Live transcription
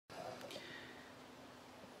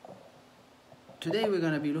Today we're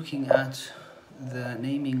going to be looking at the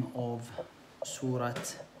naming of Surah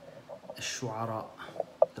Al-Shu'ara,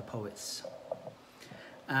 the poets.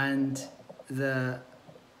 And the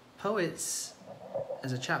poets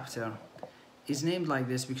as a chapter is named like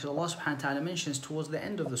this because Allah subhanahu wa ta'ala mentions towards the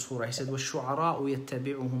end of the surah, He said, وَالشُّعَرَاءُ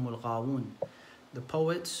يَتَّبِعُهُمُ الْغَاوُونَ. The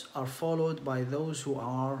poets are followed by those who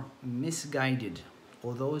are misguided,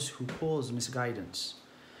 or those who cause misguidance.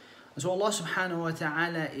 And so Allah subhanahu wa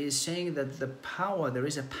ta'ala is saying that there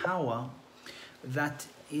is a power that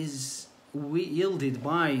is yielded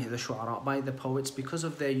by the shu'ara, by the poets, because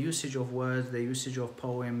of their usage of words, their usage of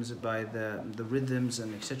poems, by the rhythms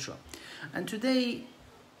and etc. And today,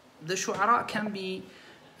 the shu'ara can be,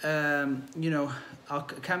 can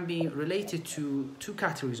be related to two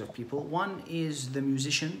categories of people. One is the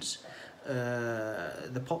musicians,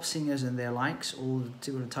 the pop singers and their likes, all the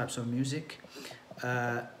different types of music.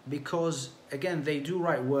 Because again, they do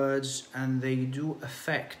write words and they do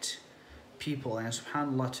affect people. And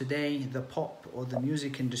subhanAllah, today the pop or the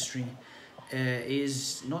music industry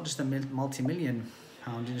is not just a multi-million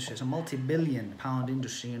pound industry, it's a multi-billion pound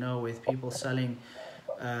industry, with people selling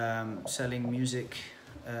music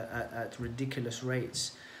at ridiculous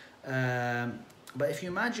rates. But if you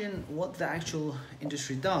imagine what the actual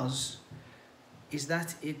industry does, is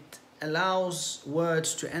that it allows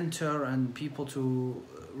words to enter and people to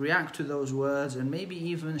react to those words and maybe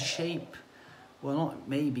even shape, well not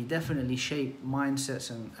maybe, definitely shape mindsets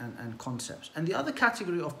and concepts. And the other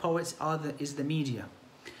category of poets is the media.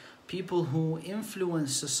 People who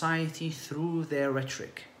influence society through their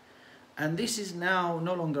rhetoric. And this is now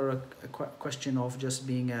no longer a question of just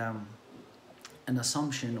being an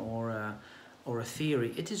assumption or a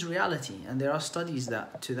theory. It is reality, and there are studies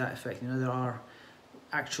to that effect. There are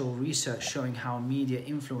actual research showing how media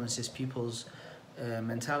influences people's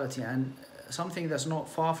mentality. And something that's not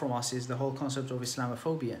far from us is the whole concept of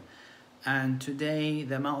Islamophobia. And today,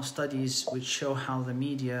 the amount of studies which show how the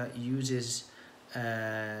media uses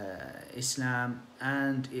Islam,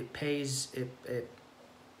 and it pays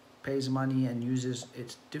money and uses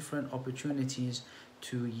its different opportunities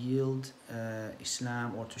to yield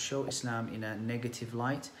Islam or to show Islam in a negative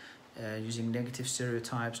light, using negative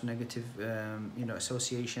stereotypes, negative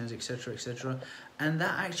associations, etc. And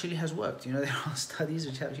that actually has worked. There are studies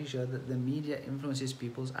which actually show that the media influences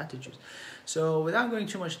people's attitudes. So without going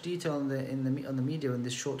too much detail on the media in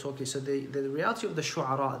this short talk, so the reality of the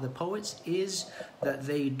shu'ara, the poets, is that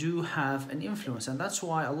they do have an influence, and that's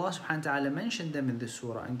why Allah subhanahu wa ta'ala mentioned them in this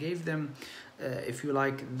surah and gave them if you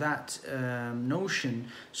like that notion,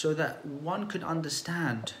 so that one could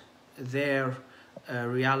understand their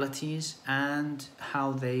realities and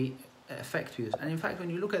how they affect you. And in fact,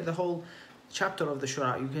 when you look at the whole chapter of the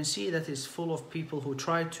Shura, you can see that it's full of people who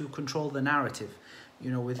try to control the narrative,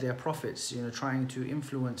 with their prophets, trying to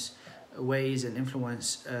influence ways and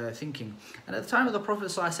influence thinking. And at the time of the Prophet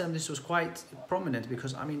ﷺ, this was quite prominent,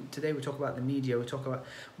 because today we talk about the media,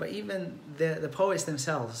 but even the poets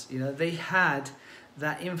themselves, they had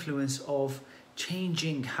that influence of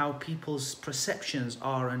changing how people's perceptions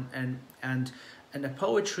are, and a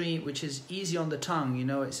poetry which is easy on the tongue,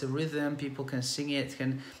 it's a rhythm, people can sing it,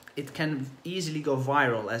 it can easily go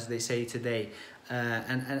viral, as they say today,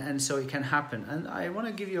 and so it can happen. And I want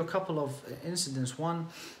to give you a couple of incidents. One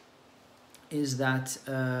is that,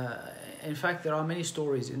 in fact, there are many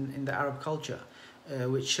stories in the Arab culture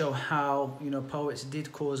which show how, poets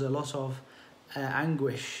did cause a lot of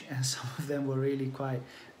anguish, and some of them were really quite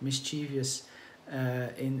mischievous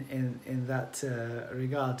in that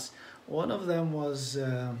regards. One of them was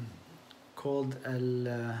called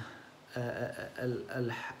Al-Hutay'ah,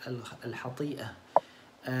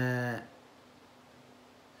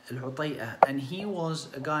 and he was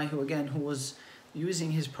a guy who was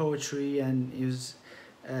using his poetry, and he was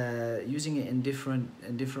using it in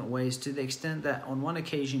different ways, to the extent that on one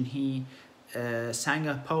occasion he sang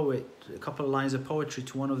a couple of lines of poetry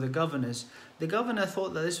to one of the governors. The governor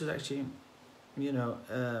thought that this was actually,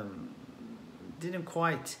 didn't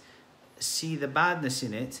quite see the badness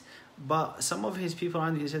in it, but some of his people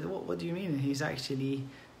around him said, what do you mean? He's actually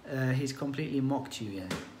he's completely mocked you,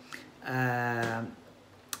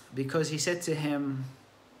 because he said to him,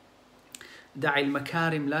 دع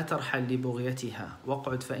المكارم لا ترحل لبغيتها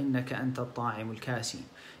وقعد فإنك أنت الطاعم الكاسي.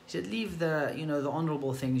 He said, leave the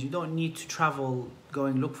honorable things. You don't need to travel, go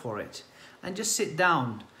and look for it, and just sit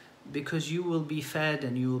down, because you will be fed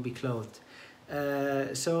and you will be clothed.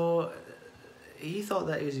 So he thought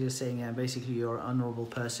that he was just saying, basically, you're an honorable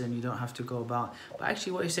person, you don't have to go about. But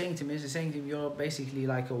actually what he's saying to me is, you're basically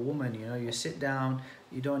like a woman, you sit down,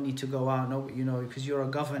 You don't need to go out, no, you know, because you're a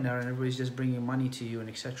governor and everybody's just bringing money to you and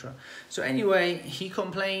etc. So anyway, he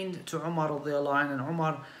complained to Umar radiallahu anhu, and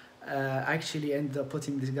Umar actually ended up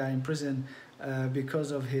putting this guy in prison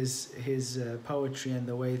because of his poetry and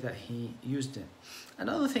the way that he used it.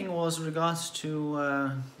 Another thing was regards to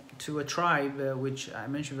a tribe which I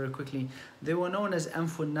mentioned very quickly. They were known as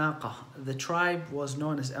Anfun Naqa. The tribe was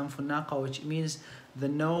known as Anfun Naqa, which means the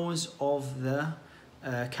nose of the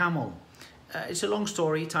camel. It's a long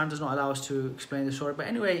story. Time does not allow us to explain the story. But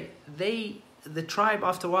anyway, the tribe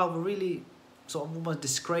after a while were really sort of almost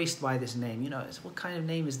disgraced by this name. You know, what kind of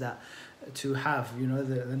name is that to have? You know,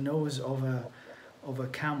 the nose of a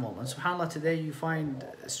camel. And subhanAllah, today you find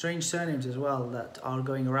strange surnames as well that are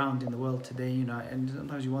going around in the world today. You know, and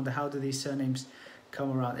sometimes you wonder, how do these surnames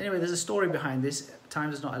come around? Anyway, there's a story behind this.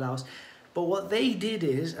 Time does not allow us. But what they did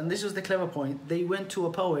is, and this was the clever point, they went to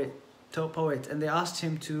a poet, and they asked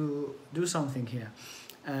him to do something here.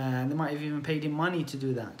 And they might have even paid him money to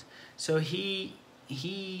do that. So he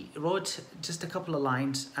wrote just a couple of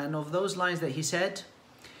lines, and of those lines that he said,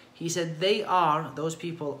 those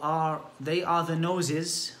people are the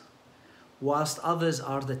noses, whilst others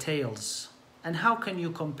are the tails. And how can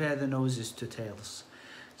you compare the noses to tails?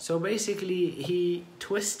 So basically he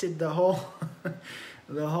twisted the whole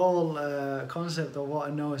the whole concept of what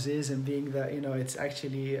a nose is, and being that, you know, it's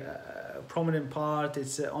actually a prominent part,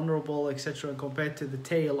 it's honorable, etc., compared to the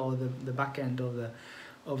tail or the back end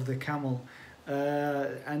of the camel.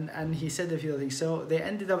 And he said a few things. So they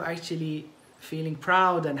ended up actually feeling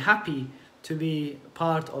proud and happy to be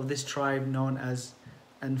part of this tribe known as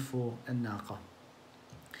Anfu an-Naqa.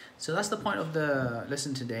 So that's the point of the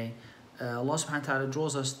lesson today. Allah subhanahu wa ta'ala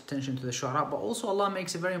draws us attention to the shu'ara, but also Allah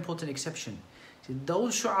makes a very important exception. See,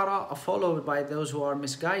 those shu'ara are followed by those who are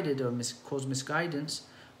misguided or cause misguidance,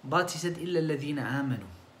 but he said إِلَّا الَّذِينَ آمَنُوا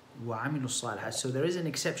وَعَمِلُوا الصَّالِحَاتِ. So there is an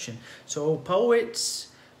exception. So poets,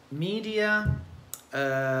 media,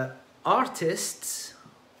 artists,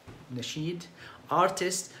 nasheed,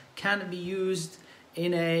 artists can be used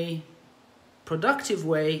in a productive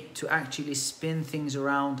way to actually spin things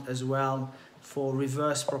around as well, for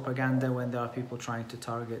reverse propaganda when there are people trying to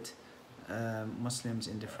target Muslims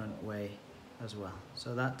in different way as well.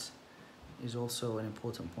 So that is also an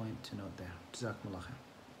important point to note there. Jazakumullah khair.